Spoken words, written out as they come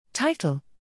Title: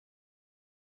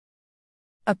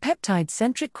 A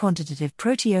Peptide-Centric Quantitative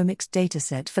Proteomics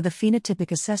Dataset for the Phenotypic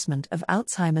Assessment of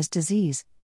Alzheimer's Disease.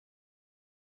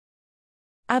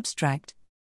 Abstract: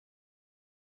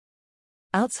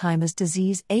 Alzheimer's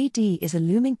disease (AD) is a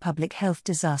looming public health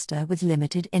disaster with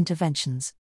limited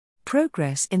interventions.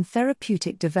 Progress in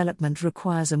therapeutic development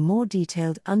requires a more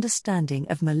detailed understanding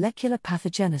of molecular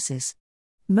pathogenesis.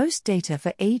 Most data for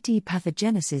AD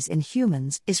pathogenesis in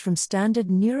humans is from standard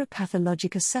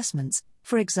neuropathologic assessments,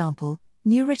 for example,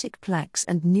 neuritic plaques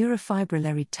and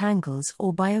neurofibrillary tangles,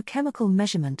 or biochemical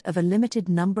measurement of a limited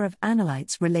number of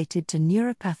analytes related to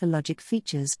neuropathologic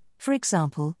features, for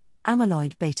example,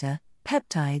 amyloid beta,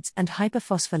 peptides, and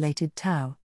hyperphosphorylated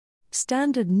tau.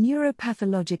 Standard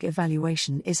neuropathologic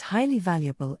evaluation is highly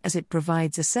valuable as it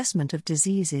provides assessment of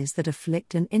diseases that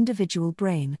afflict an individual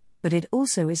brain, but it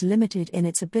also is limited in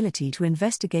its ability to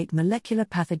investigate molecular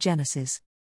pathogenesis.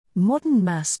 Modern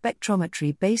mass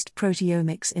spectrometry-based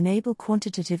proteomics enable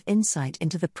quantitative insight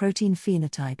into the protein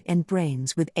phenotype in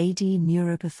brains with AD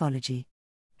neuropathology.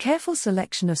 Careful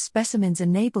selection of specimens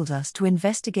enabled us to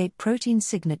investigate protein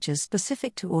signatures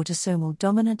specific to autosomal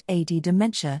dominant AD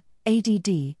dementia,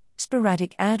 ADD,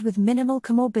 sporadic AD with minimal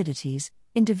comorbidities,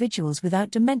 individuals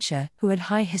without dementia who had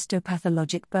high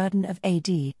histopathologic burden of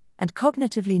AD, and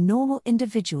cognitively normal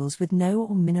individuals with no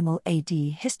or minimal AD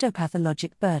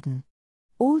histopathologic burden.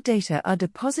 All data are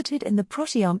deposited in the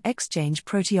Proteome Exchange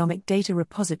Proteomic Data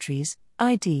Repositories,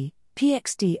 ID,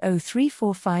 PXD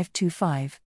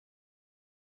 034525.